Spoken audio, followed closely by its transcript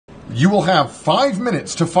You will have 5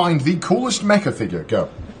 minutes to find the coolest mecha figure. Go.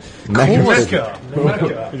 Mecha.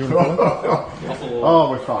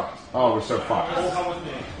 Oh, we're fucked. Oh, we're so fucked.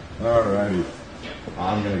 Alrighty.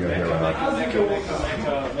 I'm gonna go here.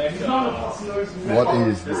 What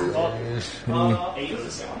is this?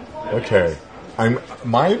 Okay.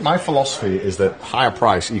 My philosophy is that higher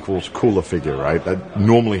price equals cooler figure, right? That's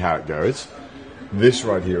normally how it goes. This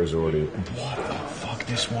right here is already... What the fuck?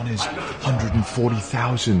 This one is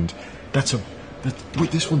 140,000.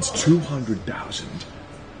 Wait, this one's 200,000.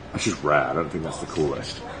 That's just rare. I don't think that's the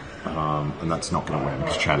coolest. And that's not going to win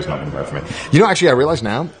because Chad is not going to vote for me. You know, actually, I realize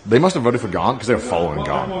now they must have voted for Gaunt because they were following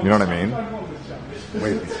Gaunt. You know what I mean?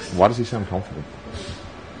 Wait, why does he sound confident?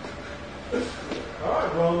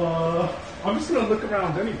 Alright, well, I'm just going to look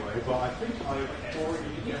around anyway, but I think I've already...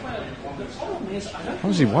 How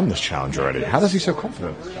has he won this challenge already? How is he so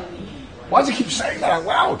confident? Why does he keep saying that out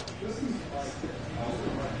loud?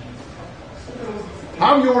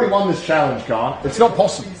 How have you already won this challenge, Gaunt? It's not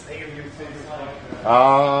possible.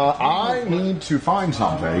 I need to find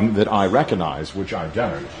something that I recognize, which I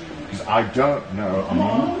don't. Because I don't know.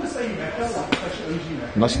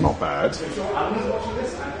 That's not bad.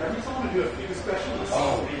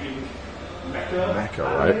 Mecha,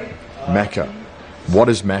 right? Mecha. What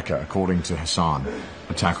is Mecha, according to Hasan?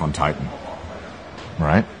 Attack on Titan.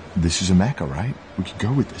 Right? This is a Mecha, right? We could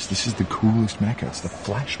go with this. This is the coolest Mecha. It's the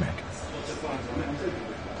Flash Mecha.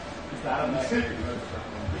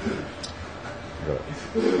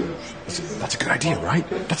 That's a good idea, right?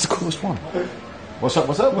 That's the coolest one. What's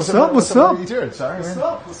up? Sorry, man. What's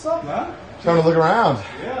up, man? Trying to look around.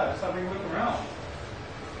 Yeah, just having a look around.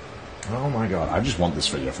 Oh my god, I just want this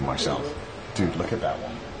video for myself. Dude, look at that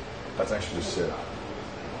one. That's actually just sick.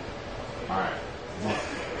 Alright.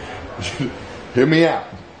 Hear me out.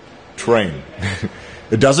 Train.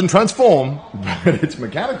 It doesn't transform, but it's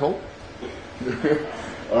mechanical.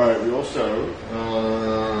 Alright, we also...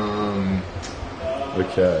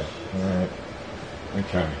 okay. Alright.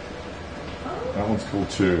 Okay. That one's cool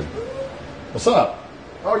too. What's up?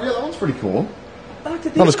 Oh yeah, that one's pretty cool.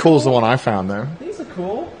 Not as cool as the one I found though. These are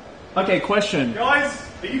cool. Okay, question. Guys,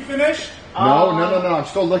 are you finished? No. I'm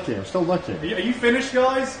still looking. Are you finished,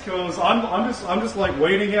 guys? Because I'm just like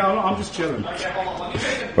waiting here. I'm just chilling.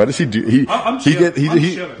 What does he do? I'm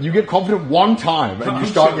chilling. You get confident one time and you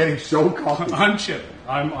start getting so confident. I'm chilling.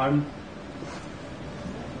 I'm.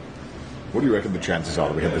 What do you reckon the chances are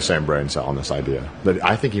that we have the same brain cell on this idea? That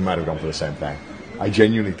I think he might have gone for the same thing. I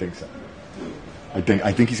genuinely think so. I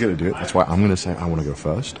think he's going to do it. That's why I'm going to say I want to go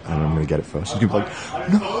first, and I'm going to get it first. He's going to be like,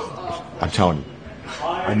 no. I'm telling you.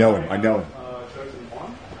 I know him.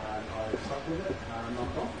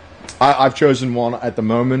 I've chosen one at the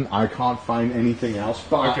moment. I can't find anything else.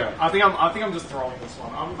 But Okay, I think I'm just throwing this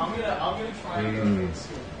one. I'm gonna try and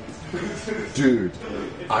Dude,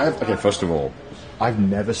 first of all, I've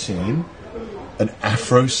never seen an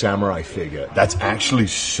Afro Samurai figure that's actually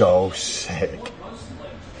so sick.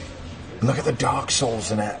 And look at the Dark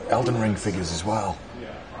Souls and Elden Ring figures as well.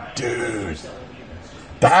 Dude,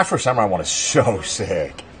 the Afro Samurai one is so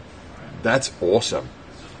sick. That's awesome.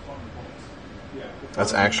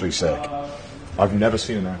 That's actually sick. I've never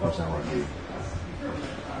seen an Afro Samurai figure.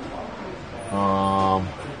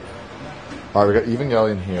 Alright, we got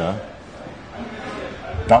Evangelion here.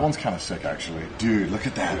 That one's kind of sick, actually. Dude, look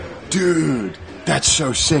at that. Dude, that's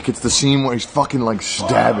so sick. It's the scene where he's fucking, like,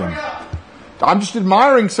 stabbing. I'm just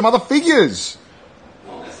admiring some other figures.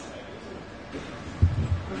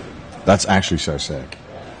 That's actually so sick.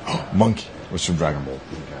 Monkey was from Dragon Ball.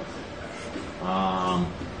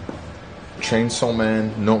 Chainsaw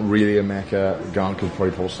Man, not really a mecha. Gon could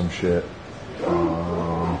probably pull some shit.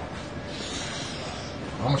 How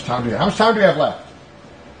much time do we have left?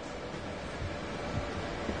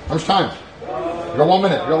 How much time? You got 1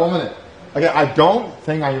 minute. Okay, I don't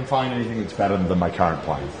think I can find anything that's better than my current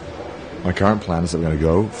plan. My current plan is that we're going to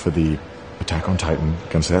go for the Attack on Titan.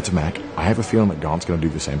 Going to say that to Mac. I have a feeling that Gaunt's going to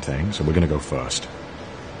do the same thing, so we're going to go first.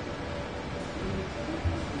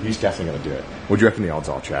 He's definitely going to do it. What do you reckon the odds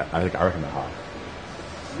are, chat? I reckon they're high.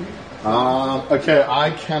 Okay,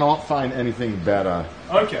 I cannot find anything better.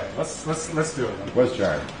 Okay, let's do it then. Where's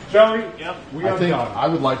Jared? Joey, yep, I think I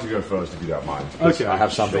would like to go first if you don't mind. Okay, I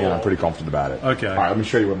have something and I'm pretty confident about it. Okay. Alright, let me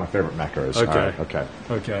show you what my favorite mecha is. Okay. Right, okay.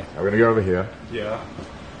 Okay. We're going to go over here. Yeah.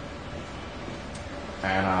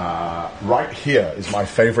 And right here is my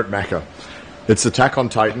favorite mecha. It's Attack on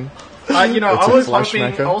Titan You know, It's I a was flesh hoping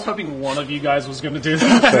maker. I was hoping one of you guys was going to do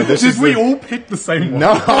that. So this Did is we the- all pick the same one?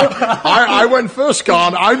 No, I went first,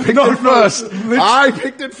 Garn. I picked it first. I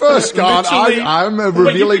picked it first, Garn. Literally- I'm Wait, you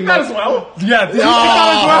revealing picked that as well? Yeah, did you pick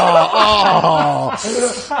that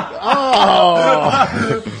as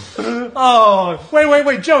well? Oh,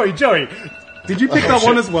 wait, Joey. Did you pick that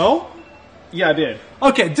one as well? Yeah, I did.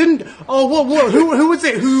 Okay, didn't... Oh, who was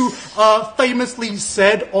it who famously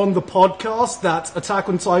said on the podcast that Attack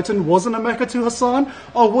on Titan wasn't a mecha to Hassan?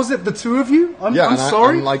 Oh, was it the two of you? I'm and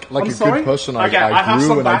sorry. I'm like I'm a sorry. good person. Okay, I I have grew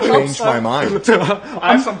some and I backups. changed my mind.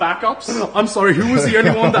 I have some backups. I'm sorry, who was the only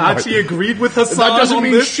one that actually agreed with Hassan That doesn't on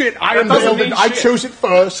mean this? shit. I That doesn't nailed it. mean I shit. chose it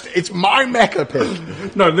first. It's my mecha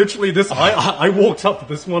pick. No, literally, this. I walked up to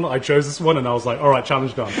this one. I chose this one, and I was like, "All right,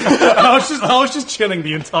 challenge done." I was just chilling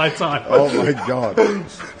the entire time. Oh my god.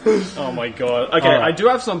 Oh my god. Okay, I do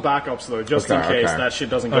have some backups though, just in Okay, case okay. that shit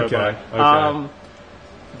doesn't go Okay, by. okay.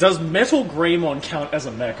 Does Metal Greymon count as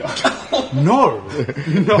a mecha? No.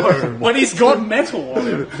 But he's got metal on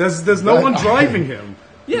him. There's no one driving him.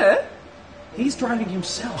 Yeah. He's driving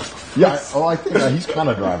himself. Yeah. Oh, I think he's kind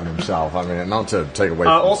of driving himself. I mean, not to take away.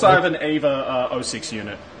 Also, I have an Ava 06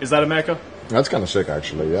 unit. Is that a mecha? That's kind of sick,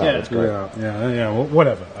 actually. Yeah, Yeah. that's great. Yeah. Well,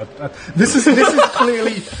 whatever. This is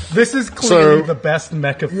clearly So- the best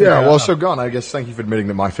mecha figure. Yeah, well, so gone. I guess thank you for admitting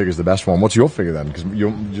that my figure's the best one. What's your figure then? Because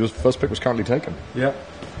your first pick was currently taken. Yeah.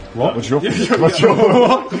 What? What's your figure? What's your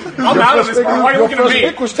I'm out of this, bro. Why are you your looking at first me?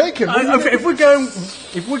 pick was taken.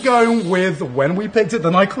 If we're going with when we picked it,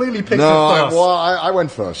 then I clearly picked No, it first. I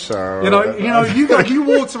went first. So You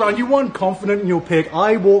walked around. You weren't confident in your pick.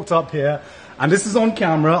 I walked up here, and this is on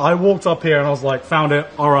camera. I walked up here and I was like, "Found it.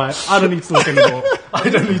 All right. I don't need to look anymore. I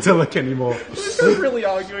don't need to look anymore." We're really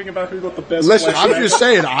arguing about who got the best. Listen, flesh I'm maker. just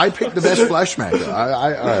saying. I picked the best flesh maker.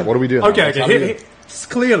 All right, what are we doing? Okay. How do we do-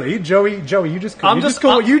 Clearly, Joey, you just I'm called just-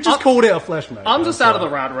 called it a flesh maker. I'm just out of the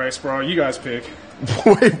rat race, bro. You guys pick.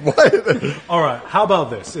 Wait, what? All right. How about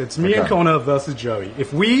this? It's me and Okay. Connor versus Joey.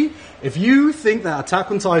 If you think that Attack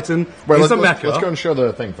on Titan Wait, is a let's mecha, go and show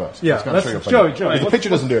the thing first. yeah, Let's go and show your Joey. figure. The what's- picture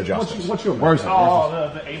doesn't do it justice. What's your Where is it?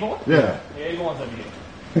 Oh, the Ava one? Yeah. The Ava one's over here.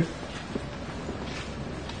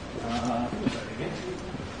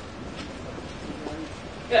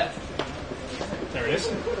 Yeah. There it is.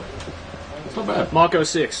 It's not bad. Marco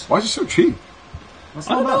 6. Why is it so cheap? That's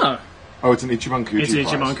I not don't bad. know. Oh, it's an Ichiban Kuji It's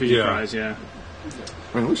Ichiban prize. Kuji prize, yeah.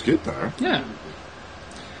 I mean, it looks good though. Yeah.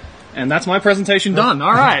 And that's my presentation done.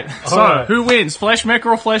 All right. So, right. who wins? Flesh Mecha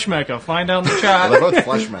or Flesh Mecha? Find out in the They're chat. both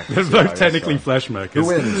flesh makers. They're both technically flesh makers. Who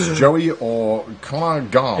wins, Joey or Connor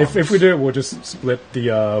Garn? If we do it, we'll just split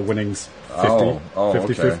the winnings 50, Oh,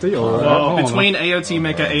 50, okay. 50. Or, Well, oh, between AOT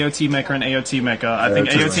Mecha, AOT Mecha, and AOT Mecha, I think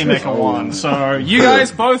AOT AOT Mecha. Mecha won. So, you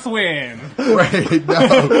guys both win. Wait,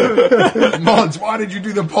 no. Mods, why did you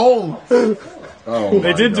do the poll? Oh,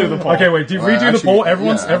 They did do the poll. Okay, wait. Do you redo the poll?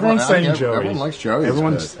 Everyone's saying Joey. Everyone likes Joey.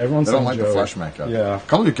 Everyone's they don't saying like Joey. the flesh maker. Yeah.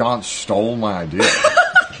 Connor Garn stole my idea.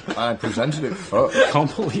 I presented it first.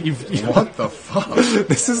 Can't believe you. What the fuck?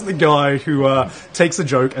 This is the guy who takes a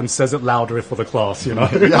joke and says it louder for the class, you know?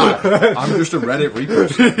 Yeah, I'm just a Reddit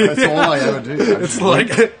repost. That's all I ever do. It's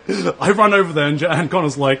like, I run over there and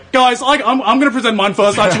Connor's like, guys, I'm going to present mine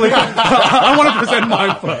first, actually. I want to present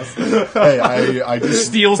mine first. Hey, I just...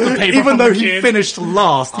 Steals the paper Even from though the he kid. finished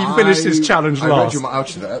last. He finished his challenge I read last. you my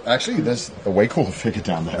ouch. Actually, there's a way cooler figure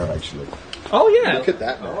down there, actually. Oh, yeah. Look at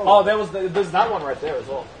that. Oh, there's that one right there as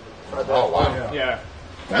well. Right there. Oh, wow. Yeah.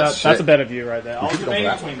 That's That's a sick. better view right there. I'll should go debate for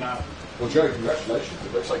that between that. Well, Joey, congratulations.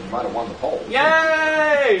 It looks like you might have won the poll.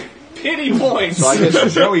 Yay! Pity points. So I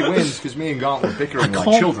guess Joey wins because me and Gaunt were bickering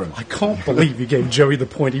like children. I can't believe you gave Joey the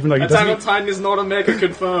point, even though he Attack on doesn't, Titan is not a mecha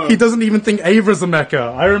confirmed. he doesn't even think Ava's a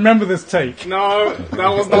mecha. I remember this take. No, that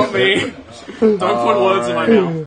was not me. Don't put words in my mouth.